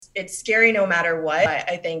it's scary no matter what.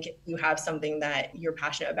 I think if you have something that you're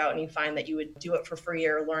passionate about and you find that you would do it for free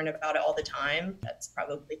or learn about it all the time, that's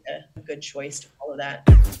probably a good choice to follow that.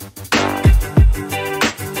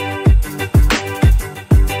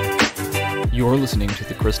 You're listening to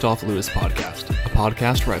the Christoph Lewis Podcast, a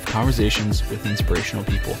podcast where I have conversations with inspirational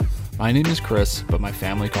people. My name is Chris, but my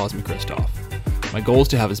family calls me Christoph. My goal is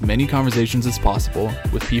to have as many conversations as possible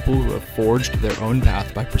with people who have forged their own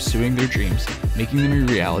path by pursuing their dreams, making them a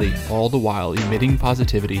reality, all the while emitting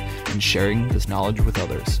positivity and sharing this knowledge with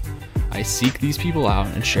others. I seek these people out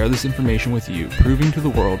and share this information with you, proving to the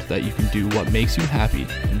world that you can do what makes you happy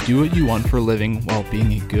and do what you want for a living while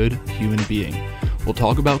being a good human being. We'll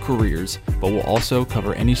talk about careers, but we'll also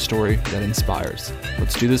cover any story that inspires.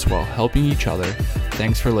 Let's do this while helping each other.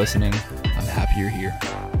 Thanks for listening. I'm happy you're here.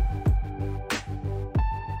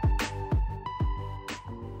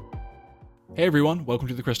 Hey everyone, welcome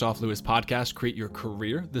to the Christoph Lewis Podcast, Create Your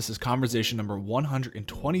Career. This is conversation number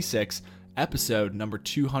 126, episode number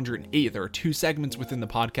 208. There are two segments within the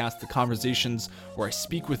podcast, the conversations where I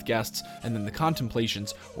speak with guests, and then the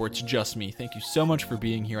contemplations where it's just me. Thank you so much for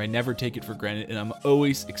being here. I never take it for granted, and I'm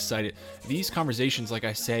always excited. These conversations, like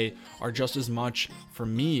I say, are just as much for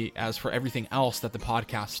me as for everything else that the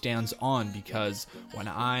podcast stands on, because when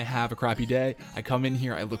I have a crappy day, I come in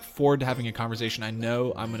here, I look forward to having a conversation. I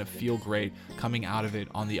know I'm going to feel great coming out of it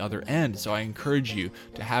on the other end, so I encourage you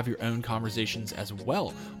to have your own conversations as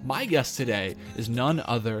well. My guest today is none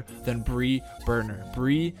other than Berner.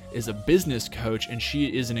 Bree is a business coach and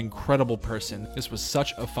she is an incredible person. This was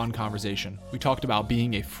such a fun conversation. We talked about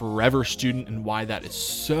being a forever student and why that is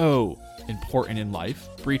so important in life.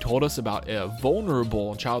 Bree told us about a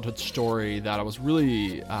vulnerable childhood story that I was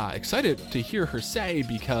really excited to hear her say,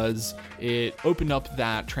 because it opened up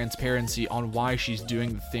that transparency on why she's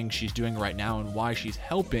doing the things she's doing right now and why she's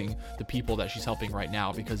helping the people that she's helping right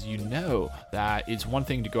now. Because you know that it's one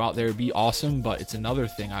thing to go out there and be awesome, but it's another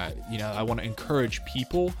thing. I want to encourage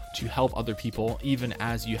people to help other people even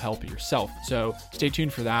as you help yourself. So stay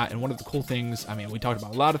tuned for that. And one of the cool things, we talked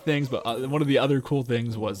about a lot of things, but one of the other cool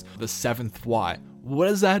things was the seventh why. What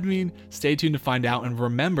does that mean? Stay tuned to find out. And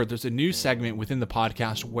remember, there's a new segment within the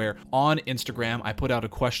podcast where on Instagram, I put out a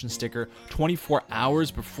question sticker 24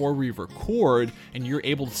 hours before we record, and you're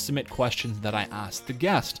able to submit questions that I ask the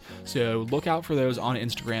guest. So look out for those on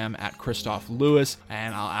Instagram at Christoph Lewis,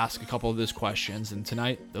 and I'll ask a couple of those questions. And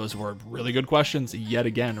tonight, those were really good questions yet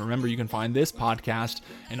again. Remember, you can find this podcast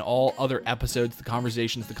and all other episodes, the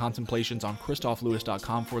conversations, the contemplations on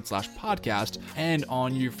christophlewis.com/podcast and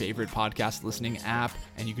on your favorite podcast listening app,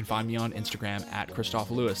 and you can find me on Instagram at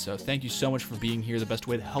Christoph Lewis. So thank you so much for being here. The best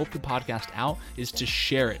way to help the podcast out is to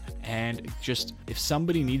share it. And just, if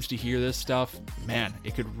somebody needs to hear this stuff, man,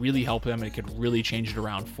 it could really help them and it could really change it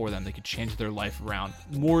around for them. They could change their life around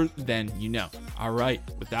more than you know. All right,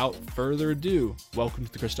 without further ado, welcome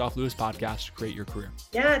to the Christoph Lewis Podcast, Create Your Career.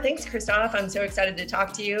 Yeah, thanks, Christoph. I'm so excited to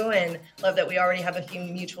talk to you and love that we already have a few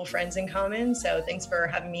mutual friends in common. So thanks for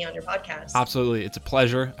having me on your podcast. Absolutely. It's a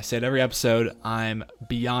pleasure. I say it every episode. I'm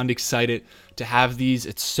beyond excited to have these.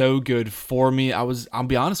 It's so good for me. I'll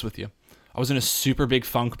be honest with you. I was in a super big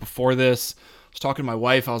funk before this. I was talking to my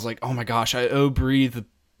wife. I was like, oh my gosh, I owe Bree the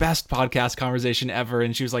best podcast conversation ever.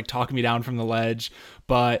 And she was like talking me down from the ledge.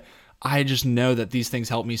 But I just know that these things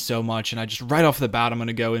help me so much. And I just right off the bat, I'm going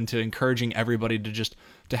to go into encouraging everybody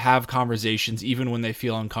to have conversations, even when they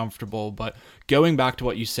feel uncomfortable. But going back to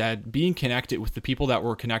what you said, being connected with the people that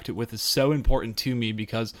we're connected with is so important to me,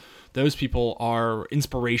 because those people are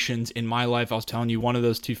inspirations in my life. I was telling you, one of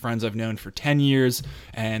those two friends I've known for 10 years,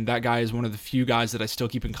 and that guy is one of the few guys that I still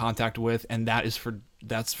keep in contact with, and that's for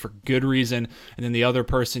good reason. And then the other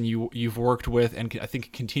person you've worked with and I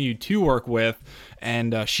think continue to work with,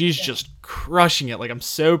 and she's just crushing it. Like, I'm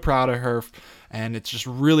so proud of her, and it's just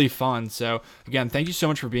really fun. So again, thank you so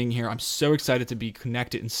much for being here. I'm so excited to be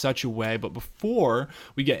connected in such a way. But before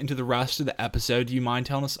we get into the rest of the episode, do you mind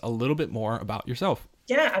telling us a little bit more about yourself?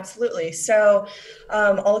 Yeah, absolutely. So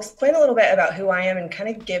I'll explain a little bit about who I am and kind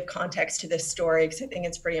of give context to this story, because I think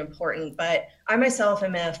it's pretty important. But I myself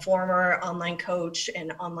am a former online coach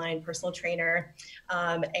and online personal trainer.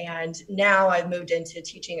 And now I've moved into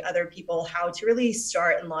teaching other people how to really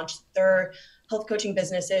start and launch their health coaching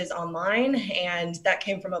businesses online. And that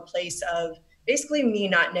came from a place of basically me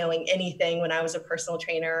not knowing anything when I was a personal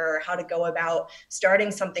trainer or how to go about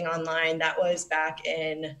starting something online. That was back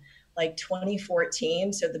in like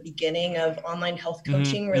 2014. So the beginning of online health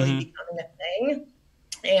coaching really becoming a thing.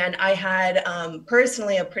 And I had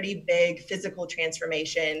personally a pretty big physical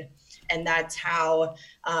transformation And that's how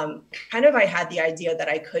kind of I had the idea that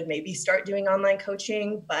I could maybe start doing online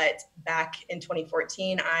coaching. But back in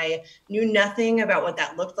 2014, I knew nothing about what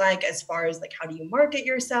that looked like as far as like, how do you market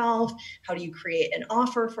yourself? How do you create an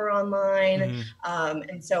offer for online? Mm-hmm.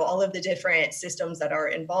 And so all of the different systems that are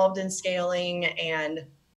involved in scaling. And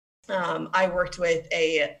I worked with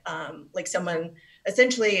like someone,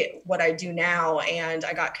 essentially what I do now, and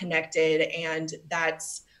I got connected. And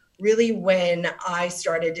that's really when I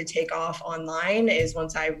started to take off online, is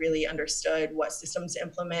once I really understood what systems to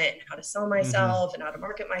implement and how to sell Mm-hmm. myself and how to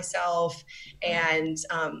market myself. And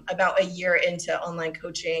about a year into online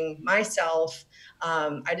coaching myself,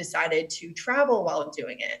 I decided to travel while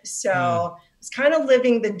doing it. So it's kind of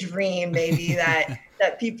living the dream, maybe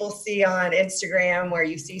that people see on Instagram, where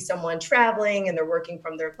you see someone traveling and they're working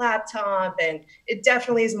from their laptop. And it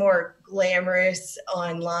definitely is more glamorous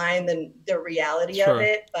online than the reality of Sure.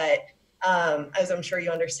 it. But as I'm sure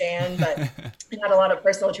you understand, but I had a lot of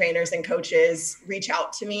personal trainers and coaches reach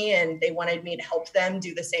out to me, and they wanted me to help them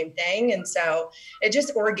do the same thing. And so it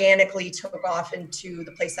just organically took off into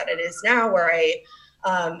the place that it is now, where I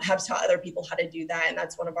have taught other people how to do that. And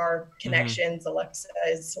that's one of our Mm-hmm. connections. Alexa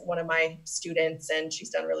is one of my students, and she's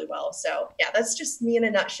done really well. So yeah, that's just me in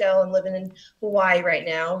a nutshell. I'm living in Hawaii right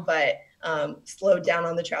now, but slowed down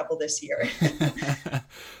on the travel this year.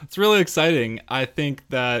 It's really exciting. I think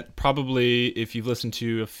that probably if you've listened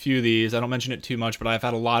to a few of these, I don't mention it too much, but I've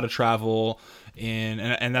had a lot of travel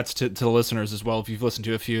and that's to the listeners as well. If you've listened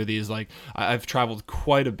to a few of these, like I've traveled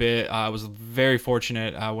quite a bit. I was very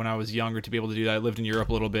fortunate when I was younger to be able to do that. I lived in Europe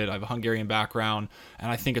a little bit. I have a Hungarian background, and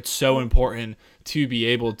I think it's so important to be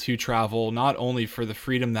able to travel, not only for the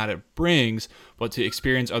freedom that it brings, but to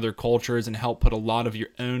experience other cultures and help put a lot of your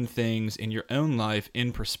own things in your own life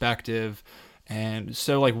in perspective. And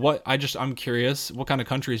so, like, I'm curious, what kind of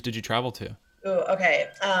countries did you travel to? Ooh, okay.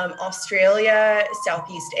 Australia,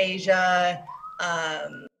 Southeast Asia,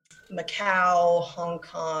 Macau, Hong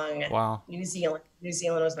Kong, Wow. New Zealand. New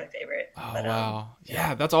Zealand was my favorite. Oh, But wow. yeah.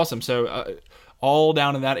 Yeah, that's awesome. So, all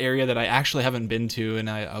down in that area that I actually haven't been to and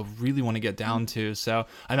I really want to get down to. So,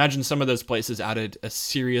 I imagine some of those places added a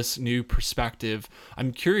serious new perspective.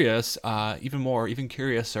 I'm curious, even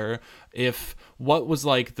curiouser, if what was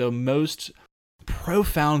like the most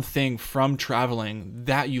profound thing from traveling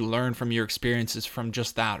that you learned from your experiences, from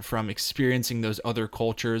just that, from experiencing those other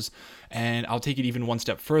cultures. And I'll take it even one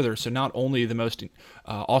step further. So not only the most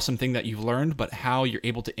awesome thing that you've learned, but how you're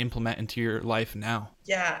able to implement into your life now.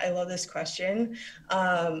 Yeah, I love this question.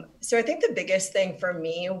 So I think the biggest thing for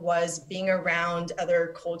me was being around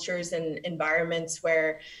other cultures and environments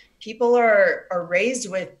where people are raised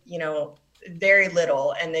with, very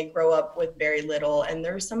little, and they grow up with very little, and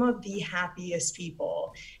they're some of the happiest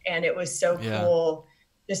people. And it was so Yeah. cool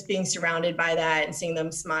just being surrounded by that and seeing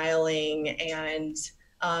them smiling. And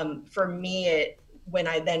for me, when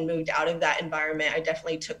I then moved out of that environment, I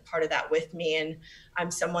definitely took part of that with me. And I'm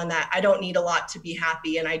someone that I don't need a lot to be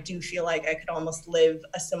happy. And I do feel like I could almost live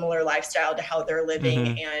a similar lifestyle to how they're living.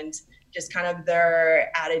 Mm-hmm. And just kind of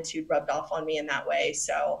their attitude rubbed off on me in that way.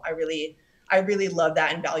 So I really love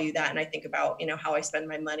that and value that. And I think about, how I spend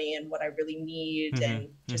my money and what I really need, Mm-hmm. and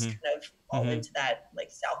just Mm-hmm. kind of fall Mm-hmm. into that like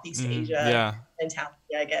Southeast Mm-hmm. Asia Yeah.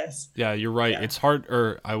 mentality, I guess. Yeah, you're right. Yeah. It's hard,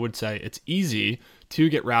 or I would say it's easy to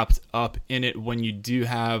get wrapped up in it when you do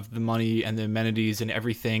have the money and the amenities and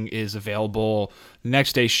everything is available.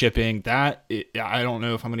 Next day shipping, I don't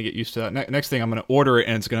know if I'm going to get used to that. Next thing, I'm going to order it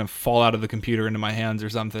and it's going to fall out of the computer into my hands or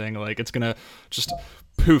something. Like it's going to just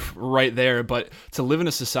poof right there. But to live in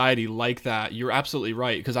a society like that, you're absolutely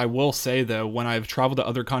right. Because I will say, though, when I've traveled to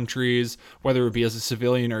other countries, whether it be as a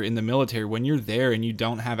civilian or in the military, when you're there and you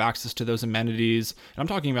don't have access to those amenities, and I'm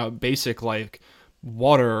talking about basic like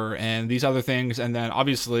water and these other things, and then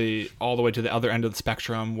obviously all the way to the other end of the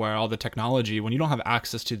spectrum where all the technology, when you don't have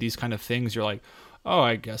access to these kind of things, you're like, oh,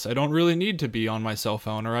 I guess I don't really need to be on my cell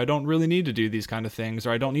phone, or I don't really need to do these kind of things,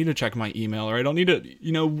 or I don't need to check my email, or I don't need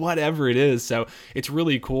to, whatever it is. So it's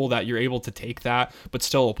really cool that you're able to take that, but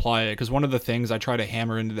still apply it. Because one of the things I try to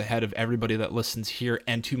hammer into the head of everybody that listens here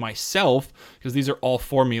and to myself, because these are all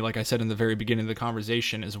for me, like I said in the very beginning of the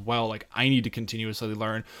conversation as well, like I need to continuously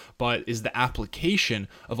learn, but is the application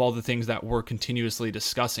of all the things that we're continuously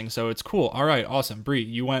discussing. So it's cool. All right, awesome. Bree,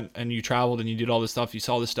 you went and you traveled and you did all this stuff, you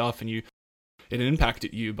saw this stuff, and it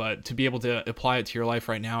impacted you, but to be able to apply it to your life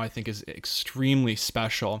right now, I think is extremely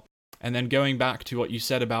special. And then going back to what you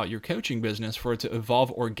said about your coaching business, for it to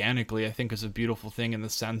evolve organically, I think is a beautiful thing, in the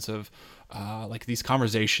sense of like these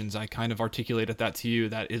conversations. I kind of articulated that to you.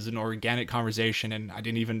 That is an organic conversation, and I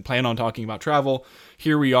didn't even plan on talking about travel.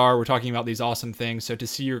 Here we are, we're talking about these awesome things. So to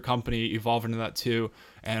see your company evolve into that too,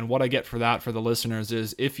 and what I get for that for the listeners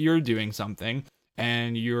is, if you're doing something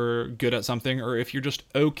and you're good at something, or if you're just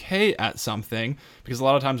okay at something, because a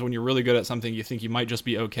lot of times when you're really good at something, you think you might just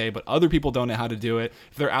be okay, but other people don't know how to do it.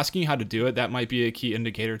 If they're asking you how to do it, that might be a key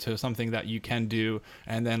indicator to something that you can do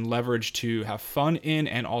and then leverage to have fun in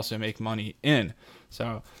and also make money in.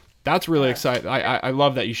 So that's really exciting. I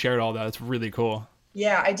love that you shared all that. It's really cool.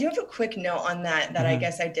 Yeah, I do have a quick note on that I Mm-hmm.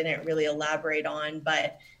 guess I didn't really elaborate on,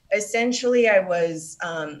 but essentially I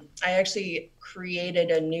actually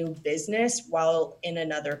created a new business while in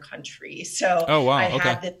another country. So Oh, I wow. Okay.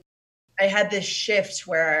 had this I had this shift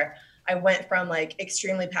where I went from like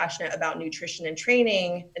extremely passionate about nutrition and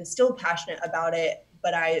training and still passionate about it,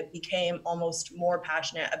 but I became almost more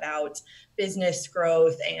passionate about business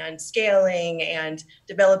growth and scaling and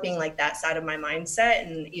developing like that side of my mindset.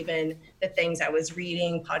 And even the things I was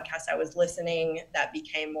reading, podcasts I was listening, that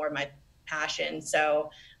became more my passion. So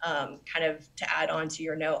kind of to add on to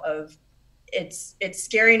your note of, it's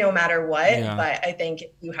scary no matter what, Yeah. but I think if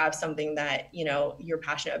you have something that you're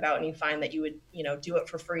passionate about and you find that you would do it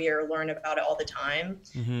for free or learn about it all the time,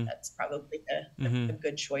 Mm-hmm. that's probably Mm-hmm. a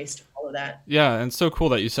good choice to follow that. Yeah, and it's so cool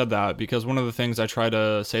that you said that, because one of the things I try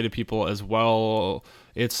to say to people as well,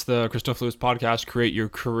 it's the Christoph Lewis podcast, Create Your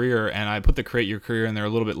Career, and I put the Create Your Career in there a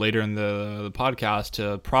little bit later in the podcast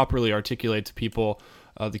to properly articulate to people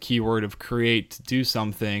the keyword of create, do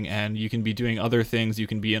something, and you can be doing other things, you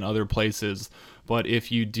can be in other places, but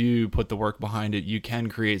if you do put the work behind it, you can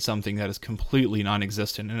create something that is completely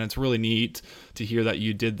non-existent. And it's really neat to hear that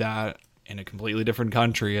you did that in a completely different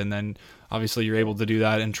country, and then obviously you're able to do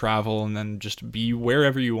that and travel and then just be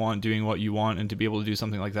wherever you want, doing what you want, and to be able to do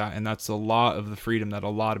something like that. And that's a lot of the freedom that a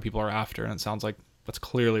lot of people are after, and it sounds like that's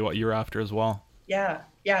clearly what you're after as well.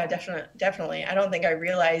 Yeah, definitely. I don't think I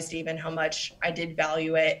realized even how much I did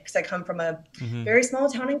value it, because I come from a Mm-hmm. very small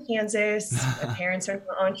town in Kansas. My parents are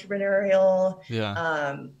not entrepreneurial.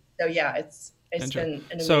 Yeah. So yeah, it's Interesting.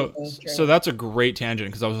 been an So, amazing so journey. that's a great tangent,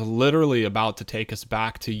 because I was literally about to take us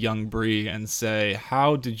back to young Bree and say,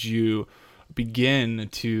 how did you begin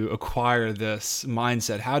to acquire this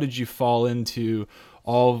mindset? How did you fall into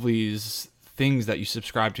all of these things that you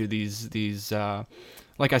subscribe to? These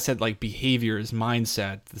like I said, like behaviors,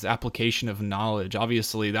 mindset, this application of knowledge.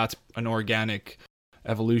 Obviously, that's an organic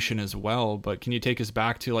evolution as well. But can you take us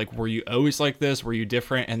back to, like, were you always like this? Were you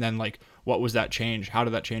different? And then, like, what was that change? How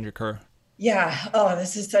did that change occur? Yeah. Oh,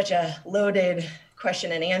 this is such a loaded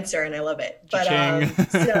question and answer, and I love it. But Cha-ching.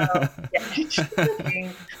 so yeah,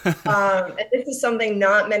 and this is something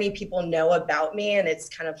not many people know about me, and it's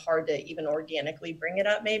kind of hard to even organically bring it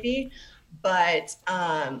up, maybe. But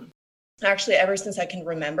actually, ever since I can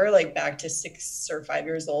remember, like back to 6 or 5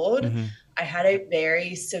 years old, Mm-hmm. I had a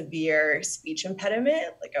very severe speech impediment.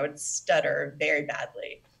 Like I would stutter very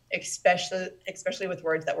badly, especially with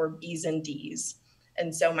words that were B's and D's.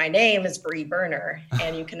 And so my name is Berner,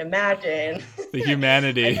 and you can imagine The I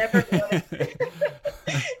humanity. never wanted,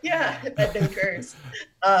 yeah, I've been cursed.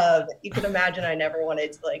 You can imagine I never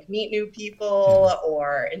wanted to like meet new Yeah. people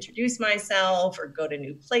or introduce myself or go to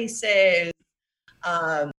new places.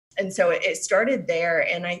 And so it started there.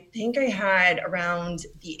 And I think I had around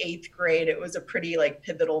the 8th grade, it was a pretty like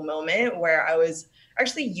pivotal moment where I was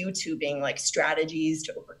actually YouTubing like strategies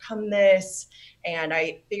to overcome this. And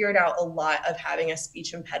I figured out a lot of having a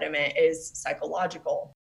speech impediment is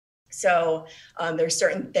psychological. So there's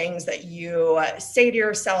certain things that you say to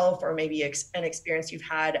yourself, or maybe an experience you've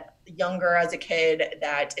had younger as a kid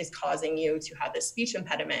that is causing you to have this speech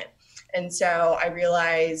impediment. And so I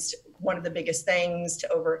realized one of the biggest things to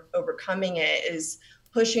overcoming it is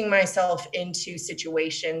pushing myself into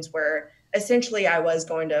situations where essentially I was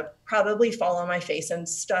going to probably fall on my face and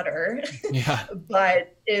stutter. Yeah.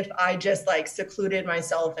 But if I just like secluded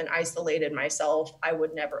myself and isolated myself, I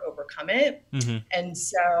would never overcome it. Mm-hmm. And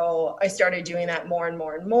so I started doing that more and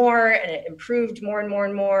more and more, and it improved more and more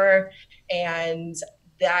and more. And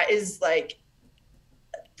that is like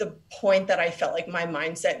the point that I felt like my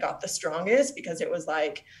mindset got the strongest, because it was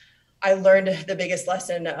like I learned the biggest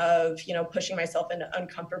lesson of, pushing myself into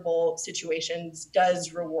uncomfortable situations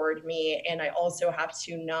does reward me. And I also have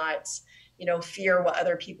to not, fear what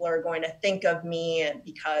other people are going to think of me,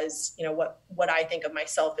 because, what I think of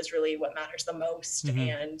myself is really what matters the most. Mm-hmm.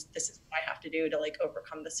 And this is what I have to do to like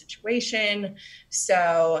overcome the situation.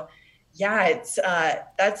 So Yeah, it's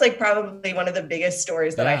that's like probably one of the biggest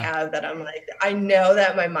stories that I Yeah. have, that I'm like, I know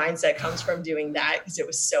that my mindset comes from doing that because it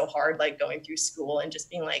was so hard, like going through school and just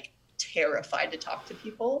being like terrified to talk to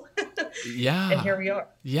people. And Yeah. here we are.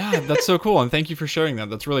 Yeah, that's so cool. And thank you for sharing that.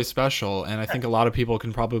 That's really special. And I think a lot of people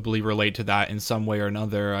can probably relate to that in some way or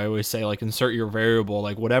another. I always say, like, insert your variable.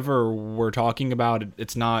 Like, whatever we're talking about,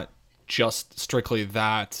 it's not just strictly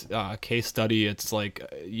that case study. It's like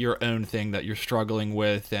your own thing that you're struggling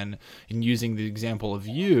with, and using the example of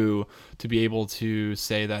you to be able to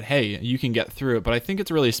say that, hey, you can get through it. But I think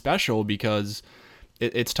it's really special because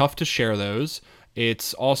it's tough to share those.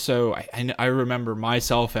 It's also, I remember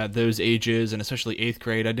myself at those ages, and especially eighth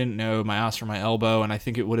grade, I didn't know my ass from my elbow, and I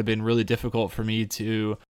think it would have been really difficult for me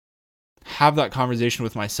to have that conversation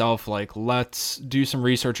with myself, like, let's do some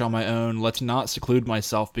research on my own, let's not seclude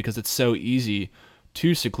myself, because it's so easy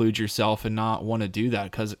to seclude yourself and not want to do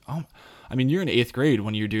that, because, I mean, you're in eighth grade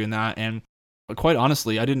when you're doing that, and quite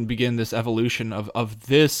honestly, I didn't begin this evolution of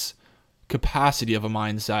this capacity of a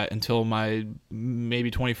mindset until my maybe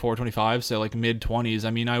 24, 25, so like mid 20s. I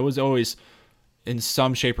mean, I was always in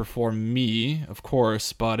some shape or form me, of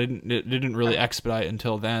course, but it didn't really expedite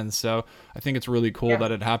until then. So I think it's really cool Yeah.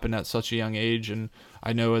 that it happened at such a young age, and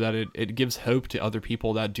I know that it gives hope to other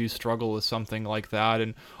people that do struggle with something like that.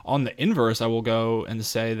 And on the inverse, I will go and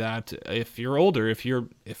say that if you're older,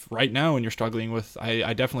 if right now and you're struggling with,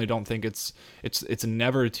 I definitely don't think it's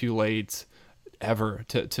never too late ever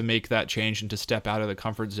to make that change and to step out of the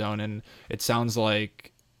comfort zone. And it sounds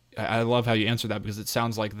like, I love how you answer that, because it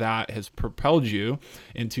sounds like that has propelled you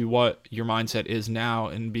into what your mindset is now,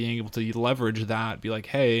 and being able to leverage that, be like,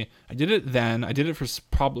 hey, I did it then, I did it for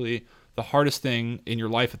probably the hardest thing in your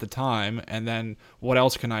life at the time, and then what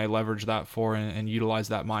else can I leverage that for, and utilize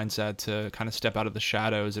that mindset to kind of step out of the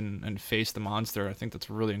shadows and face the monster. I think that's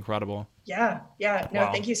really incredible. Yeah, yeah. No,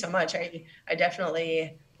 Wow. thank you so much. I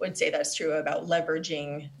definitely would say that's true about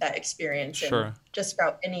leveraging that experience, and Sure. just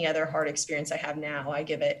about any other hard experience I have now.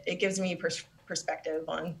 It gives me perspective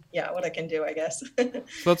on, yeah, what I can do, I guess.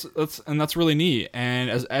 So that's really neat. And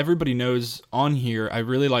as everybody knows on here, I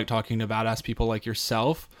really like talking to badass people like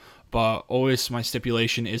yourself. But always my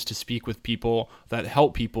stipulation is to speak with people that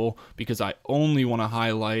help people, because I only want to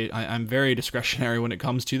highlight. I'm very discretionary when it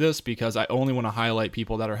comes to this, because I only want to highlight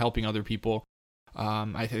people that are helping other people.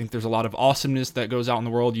 I think there's a lot of awesomeness that goes out in the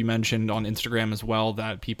world. You mentioned on Instagram as well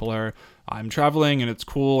that people are, I'm traveling and it's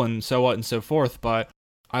cool and so what and so forth. But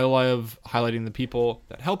I love highlighting the people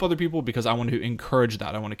that help other people, because I want to encourage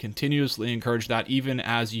that. I want to continuously encourage that, even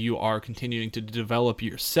as you are continuing to develop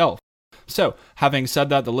yourself. So, having said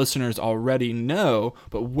that, the listeners already know,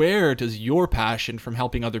 but where does your passion from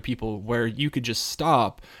helping other people, where you could just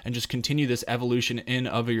stop and just continue this evolution in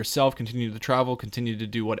of yourself, continue to travel, continue to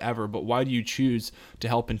do whatever, but why do you choose to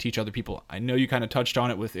help and teach other people? I know you kind of touched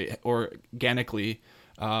on it with it organically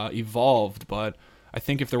evolved, but I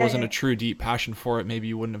think if there wasn't a true deep passion for it, maybe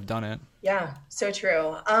you wouldn't have done it. Yeah, so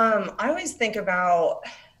true. I always think about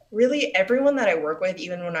really everyone that I work with,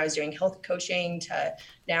 even when I was doing health coaching to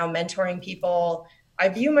now mentoring people. I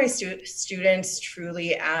view my students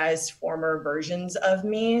truly as former versions of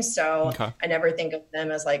me. So Okay. I never think of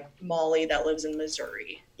them as like Molly that lives in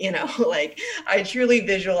Missouri, like I truly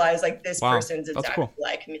visualize like this Wow. person's That's cool. exactly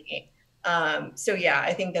like me. So yeah,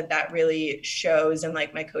 I think that that really shows in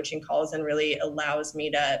like my coaching calls, and really allows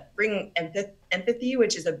me to bring empathy,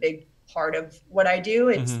 which is a big part of what I do.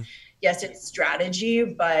 Mm-hmm. Yes, it's strategy,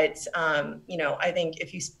 but I think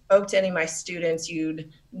if you spoke to any of my students,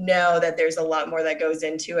 you'd know that there's a lot more that goes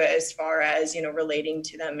into it, as far as, relating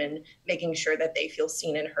to them and making sure that they feel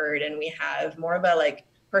seen and heard. And we have more of a like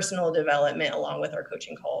personal development along with our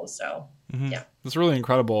coaching calls. So Mm-hmm. yeah. That's really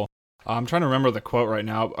incredible. I'm trying to remember the quote right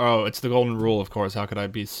now. Oh, it's the golden rule, of course. How could I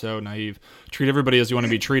be so naive? Treat everybody as you want to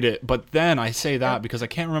be treated. But then I say Yeah. that because I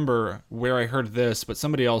can't remember where I heard this, but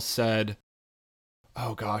somebody else said,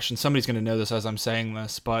 oh gosh, and somebody's going to know this as I'm saying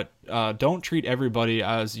this, but don't treat everybody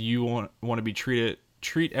as you want to be treated.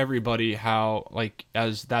 Treat everybody how, like,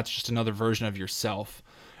 as that's just another version of yourself.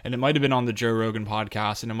 And it might have been on the Joe Rogan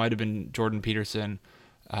podcast, and it might have been Jordan Peterson.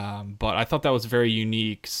 But I thought that was very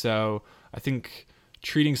unique. So I think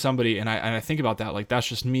treating somebody, and I think about that, like, that's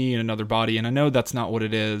just me in another body, and I know that's not what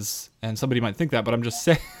it is, and somebody might think that, but I'm just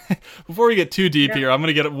saying, before we get too deep Yeah. here, I'm going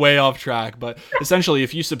to get way off track, but essentially,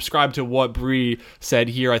 if you subscribe to what Bree said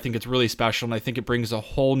here, I think it's really special, and I think it brings a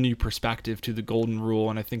whole new perspective to the golden rule,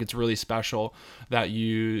 and I think it's really special that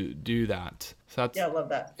you do that. So that's Yeah, I love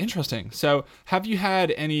that. interesting. So have you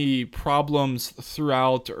had any problems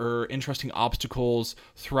throughout or interesting obstacles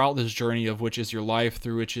throughout this journey of which is your life,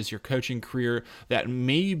 through which is your coaching career, that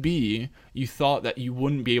maybe you thought that you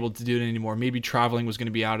wouldn't be able to do it anymore? Maybe traveling was going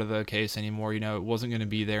to be out of the case anymore. It wasn't going to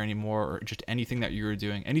be there anymore, or just anything that you were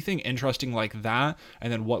doing. Anything interesting like that?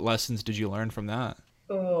 And then what lessons did you learn from that?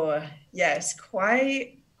 Oh, yes,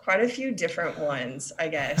 quite a few different ones, I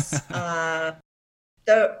guess.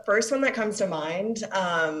 The first one that comes to mind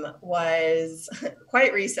was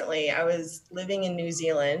quite recently. I was living in New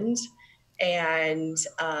Zealand, and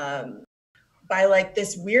by like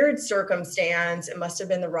this weird circumstance, it must have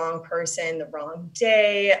been the wrong person, the wrong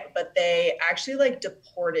day, but they actually like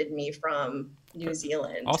deported me from New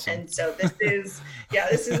Zealand. Awesome. And so this is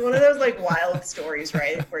one of those like wild stories,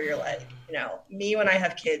 right? Where you're like, me when I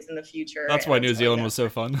have kids in the future, That's and why I'm New telling Zealand them, was so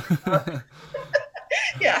fun.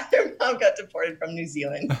 yeah, their mom got deported from New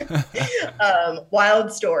Zealand. Wild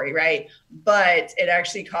story, right? But it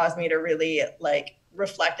actually caused me to really like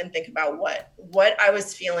reflect and think about what I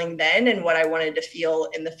was feeling then and what I wanted to feel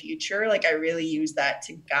in the future. Like I really used that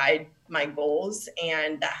to guide my goals,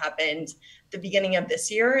 and that happened the beginning of this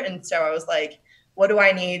year. And so I was like, what do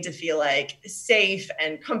I need to feel like safe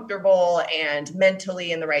and comfortable and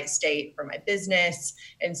mentally in the right state for my business?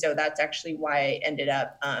 And so that's actually why I ended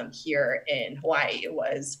up here in Hawaii.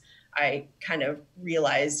 I kind of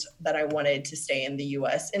realized that I wanted to stay in the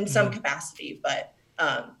US in some capacity, but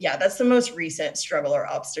yeah, that's the most recent struggle or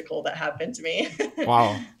obstacle that happened to me.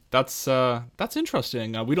 Wow. That's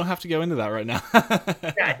interesting. We don't have to go into that right now.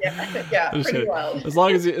 Yeah, I'm just pretty kidding. wild. As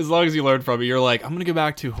long as you learn from it, you're like, I'm gonna go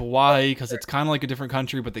back to Hawaii because it's kind of like a different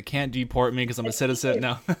country, but they can't deport me because I'm a citizen.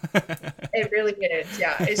 No. It really is.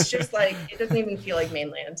 Yeah, it's just like it doesn't even feel like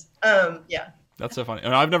mainland. Yeah. That's so funny.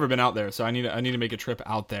 And I've never been out there, so I need to make a trip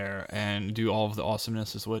out there and do all of the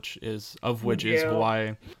awesomeness of which is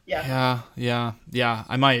Hawaii. Yeah. Yeah.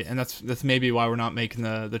 I might, and that's maybe why we're not making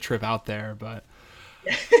the trip out there. But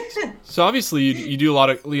so obviously you do a lot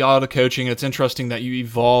of coaching. It's interesting that you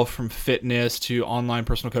evolve from fitness to online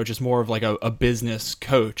personal coach. It's more of like a business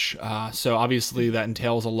coach. So obviously that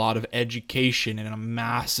entails a lot of education, and I'm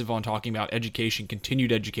massive on talking about education,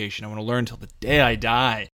 continued education. I want to learn till the day I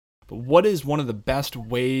die. But what is one of the best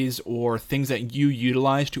ways or things that you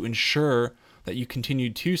utilize to ensure that you continue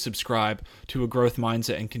to subscribe to a growth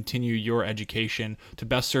mindset and continue your education to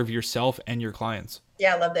best serve yourself and your clients?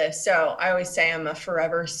 Yeah, I love this. So I always say I'm a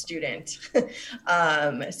forever student.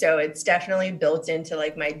 So it's definitely built into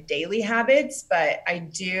like my daily habits, but I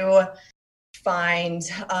do find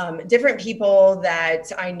different people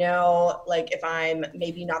that I know, like if I'm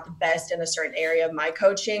maybe not the best in a certain area of my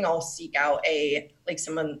coaching, I'll seek out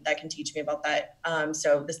someone that can teach me about that.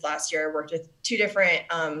 So this last year I worked with two different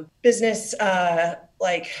business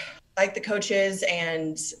like the coaches,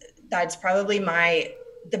 and that's probably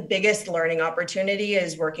the biggest learning opportunity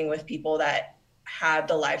is working with people that have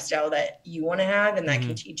the lifestyle that you want to have and that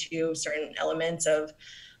can teach you certain elements of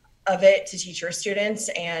it to teach your students.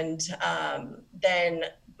 And then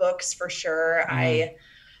books for sure. I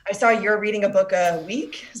saw you're reading a book a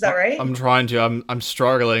week. Is that right? I'm trying to. I'm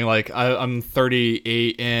struggling. Like I'm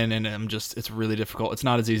 38 in, and it's really difficult. It's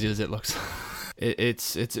not as easy as it looks.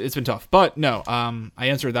 It's been tough, but no. I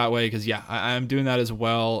answer it that way because I'm doing that as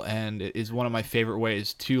well, and it is one of my favorite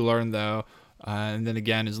ways to learn though. And then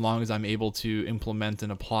again, as long as I'm able to implement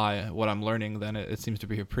and apply what I'm learning, then it seems to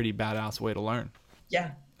be a pretty badass way to learn.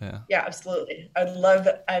 Yeah. Yeah. Yeah, absolutely. I'm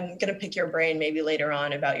going to pick your brain maybe later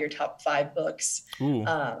on about your top 5 books. Ooh,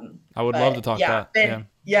 I would love to talk that.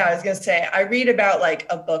 Yeah, I was going to say, I read about like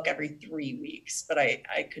a book every 3 weeks, but I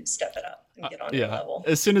could step it up and get on your level.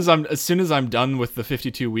 As soon as I'm done with the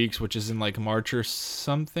 52 weeks, which is in like March or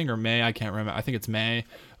something, or May, I can't remember. I think it's May.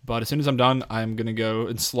 But as soon as I'm done, I'm going to go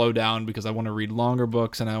and slow down because I want to read longer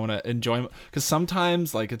books and I want to enjoy them. Because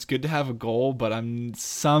sometimes like it's good to have a goal, but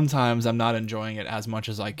sometimes I'm not enjoying it as much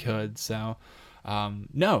as I could. So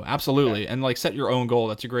no, absolutely. And like set your own goal.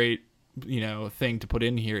 That's a great thing to put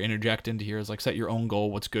in here, interject into here, is like set your own goal,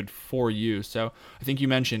 what's good for you. So I think you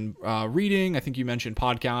mentioned reading, I think you mentioned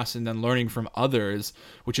podcasts, and then learning from others,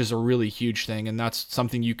 which is a really huge thing. And that's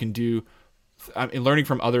something you can do. Learning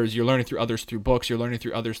from others, you're learning through others through books, you're learning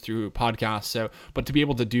through others through podcasts. So, but to be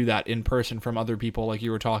able to do that in person from other people, like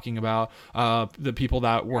you were talking about, the people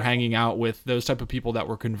that we're hanging out with, those type of people that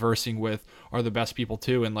we're conversing with are the best people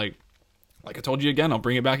too. And like I told you again, I'll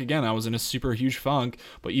bring it back again. I was in a super huge funk,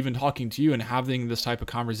 but even talking to you and having this type of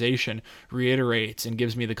conversation reiterates and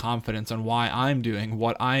gives me the confidence on why I'm doing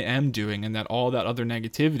what I am doing, and that all that other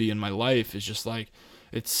negativity in my life is just like,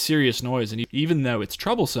 it's serious noise. And even though it's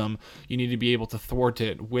troublesome, you need to be able to thwart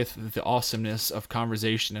it with the awesomeness of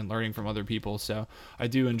conversation and learning from other people. So I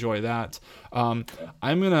do enjoy that. I'm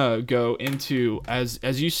going to go into,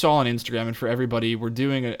 as you saw on Instagram, and for everybody, we're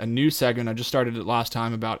doing a new segment. I just started it last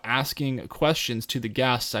time about asking questions to the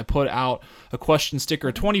guests. I put out a question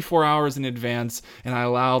sticker 24 hours in advance, and I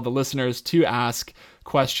allow the listeners to ask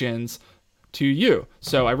questions to you.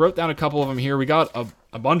 So I wrote down a couple of them here. We got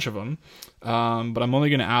a bunch of them, but I'm only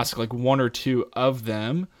going to ask like one or two of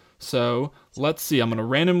them. So let's see. I'm going to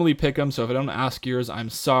randomly pick them. So if I don't ask yours, I'm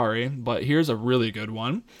sorry. But here's a really good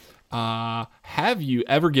one. Have you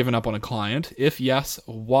ever given up on a client? If yes,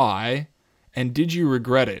 why? And did you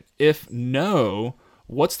regret it? If no,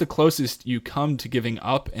 what's the closest you come to giving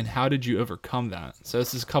up, and how did you overcome that? So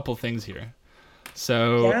this is a couple things here.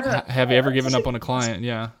 So Yeah. have you ever given up on a client?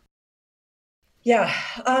 Yeah. Yeah.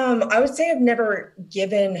 I would say I've never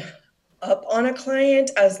given up on a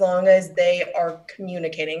client as long as they are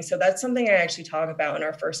communicating. So that's something I actually talk about in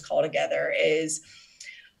our first call together is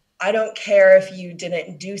I don't care if you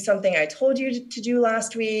didn't do something I told you to do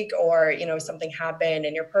last week, or, something happened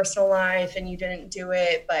in your personal life and you didn't do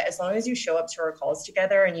it. But as long as you show up to our calls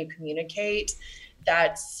together and you communicate,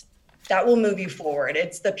 that will move you forward.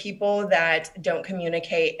 It's the people that don't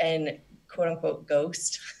communicate and quote unquote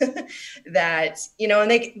ghost that,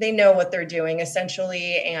 and they know what they're doing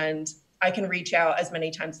essentially. And I can reach out as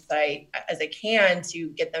many times as I can to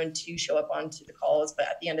get them to show up onto the calls. But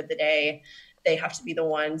at the end of the day, they have to be the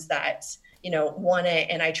ones that, want it.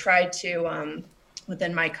 And I try to,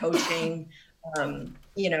 within my coaching, on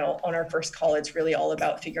our first call, it's really all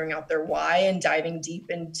about figuring out their why and diving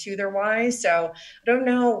deep into their why. So I don't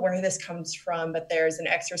know where this comes from, but there's an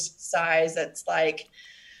exercise that's like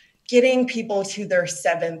getting people to their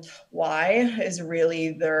seventh why is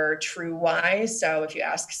really their true why. So if you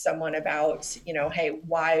ask someone about, hey,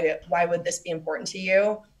 why would this be important to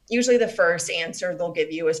you? Usually the first answer they'll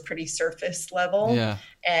give you is pretty surface level. Yeah.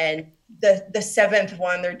 And the seventh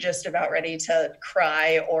one, they're just about ready to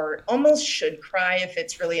cry, or almost should cry if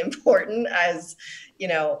it's really important, as,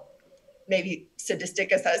 maybe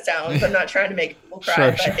sadistic as that sounds. I'm not trying to make people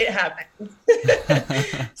cry, Sure. but it happens.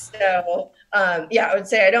 So I would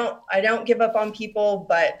say I don't give up on people,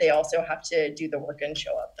 but they also have to do the work and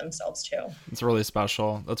show up themselves too. It's really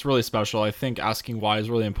special. That's really special. I think asking why is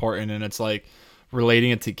really important, and it's like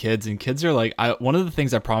relating it to kids. And kids are like, one of the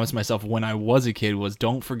things I promised myself when I was a kid was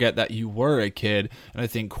don't forget that you were a kid. And I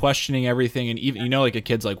think questioning everything, and even, like a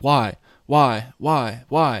kid's like, why?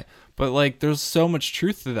 But like, there's so much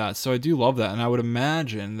truth to that. So I do love that. And I would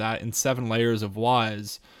imagine that in 7 layers of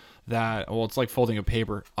whys, that, well, it's like folding a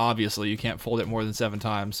paper. Obviously, you can't fold it more than 7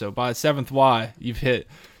 times. So by 7th why, you've hit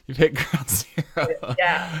ground zero.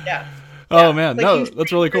 Yeah. Oh man, no,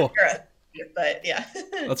 that's really cool. But yeah.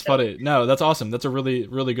 That's funny. No, that's awesome. That's a really,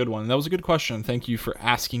 really good one. That was a good question. Thank you for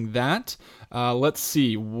asking that. Let's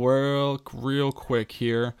see, real quick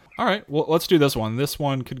here. All right, well, let's do this one. This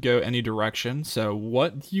one could go any direction. So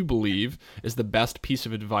what do you believe is the best piece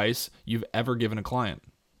of advice you've ever given a client?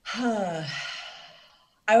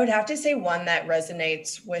 I would have to say one that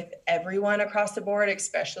resonates with everyone across the board,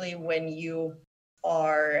 especially when you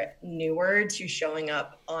are newer to showing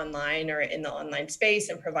up online or in the online space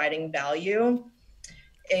and providing value,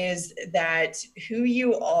 is that who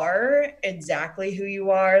you are, exactly who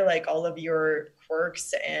you are, like all of your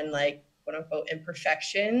quirks and like quote unquote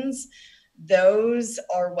imperfections, those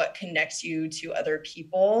are what connects you to other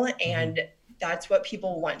people. And that's what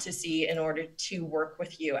people want to see in order to work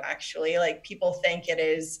with you. Actually, like, people think it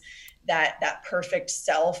is that perfect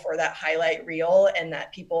self or that highlight reel, and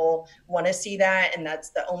that people want to see that, and that's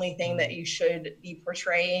the only thing that you should be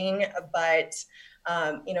portraying. But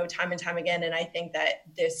time and time again, and I think that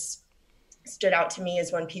this stood out to me,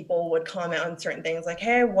 is when people would comment on certain things like,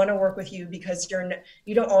 hey, I want to work with you because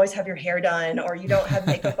you don't always have your hair done, or you don't have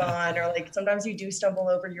makeup on, or like sometimes you do stumble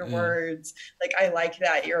over your words. Like, I like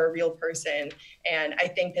that you're a real person. And I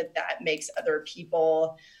think that makes other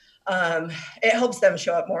people, it helps them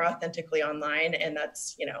show up more authentically online, and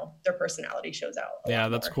that's, their personality shows out. Yeah,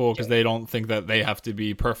 that's cool, because they don't think that they have to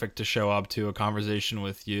be perfect to show up to a conversation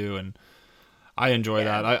with you. And I enjoy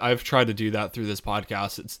that. I've tried to do that through this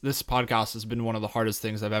podcast. This podcast has been one of the hardest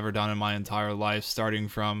things I've ever done in my entire life, starting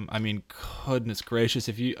from, goodness gracious,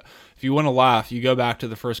 if you want to laugh, you go back to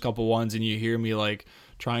the first couple ones and you hear me like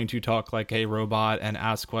trying to talk like a robot and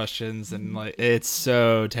ask questions, and like, it's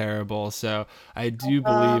so terrible. So I do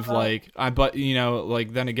believe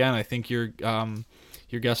then again, I think you're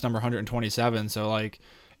guest number 127. So like,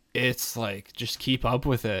 it's like, just keep up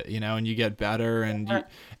with it, and you get better.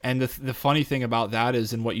 And the funny thing about that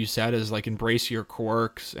is, and what you said is, like, embrace your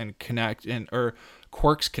quirks and connect, or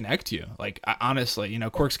quirks connect you. Like, honestly,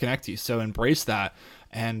 quirks connect you. So embrace that.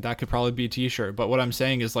 And that could probably be a t-shirt. But what I'm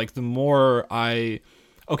saying is, like, the more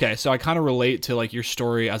okay, so I kind of relate to, like, your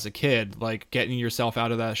story as a kid, like getting yourself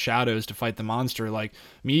out of the shadows to fight the monster. Like,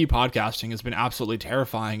 me podcasting has been absolutely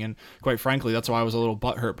terrifying, and quite frankly, that's why I was a little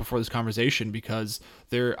butthurt before this conversation, because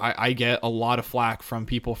I get a lot of flack from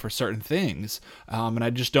people for certain things, and I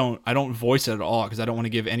don't voice it at all, because I don't want to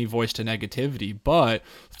give any voice to negativity. But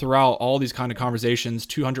throughout all these kind of conversations,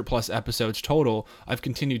 200 plus episodes total, I've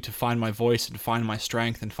continued to find my voice and find my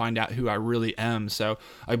strength and find out who I really am. So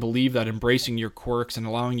I believe that embracing your quirks and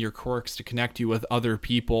allowing your quirks to connect you with other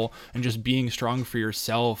people, and just being strong for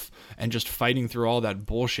yourself, and just fighting through all that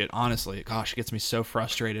bullshit, honestly, gosh, it gets me so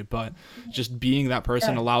frustrated. But just being that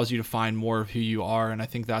person allows you to find more of who you are. And I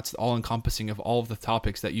think that's all encompassing of all of the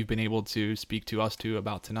topics that you've been able to speak to us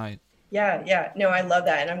about tonight. Yeah. No, I love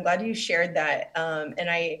that. And I'm glad you shared that. And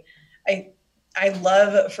I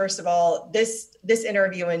love, first of all, this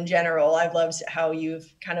interview in general. I've loved how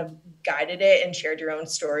you've kind of guided it and shared your own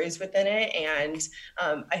stories within it. And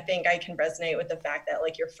I think I can resonate with the fact that,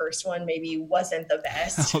 like, your first one maybe wasn't the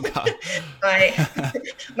best. Oh God.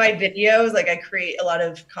 my videos, like, I create a lot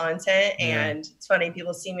of content, and it's funny,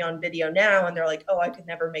 people see me on video now and they're like, oh, I could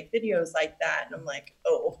never make videos like that. And I'm like,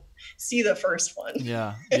 oh, see the first one.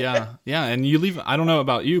 Yeah. And you leave, I don't know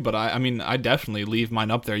about you, but I mean, I definitely leave mine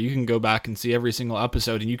up there. You can go back and see every single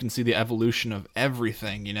episode, and you can see the evolution of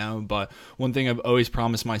everything, but one thing I've always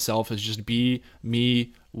promised myself is just be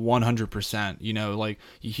me 100%. Like,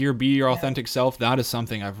 you hear be your authentic self, that is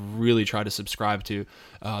something I've really tried to subscribe to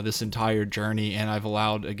this entire journey. And I've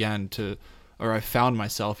allowed, again, I found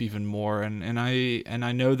myself even more, and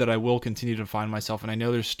I know that I will continue to find myself. And I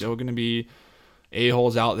know there's still going to be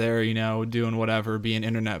a-holes out there, doing whatever, being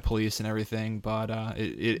internet police and everything, but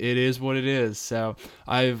it is what it is. So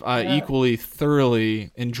I've equally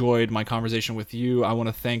thoroughly enjoyed my conversation with you. I want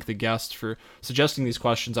to thank the guests for suggesting these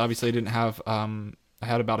questions. Obviously, I didn't have I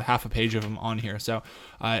had about a half a page of them on here, so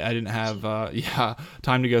I didn't have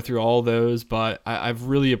time to go through all those, but I've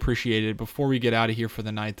really appreciated it. Before we get out of here for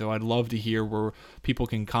the night, though, I'd love to hear where people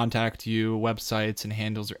can contact you, websites and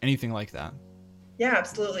handles, or anything like that. Yeah,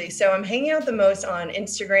 absolutely. So I'm hanging out the most on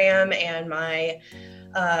Instagram, and my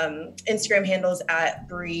Instagram handles at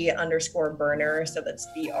Bri_Berner. So that's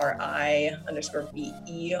BRI_BERNER.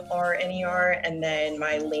 And then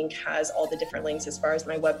my link has all the different links as far as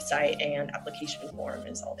my website, and application form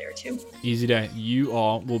is all there too. Easy day. You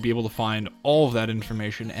all will be able to find all of that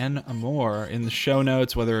information and more in the show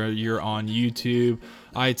notes, whether you're on YouTube,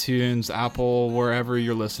 iTunes, Apple, wherever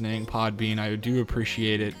you're listening, Podbean. I do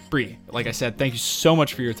appreciate it. Bri, like I said, thank you so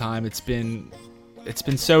much for your time. It's been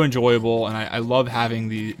so enjoyable, and I love having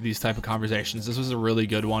these type of conversations. This was a really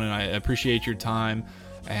good one, and I appreciate your time,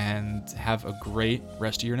 and have a great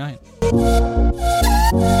rest of your night.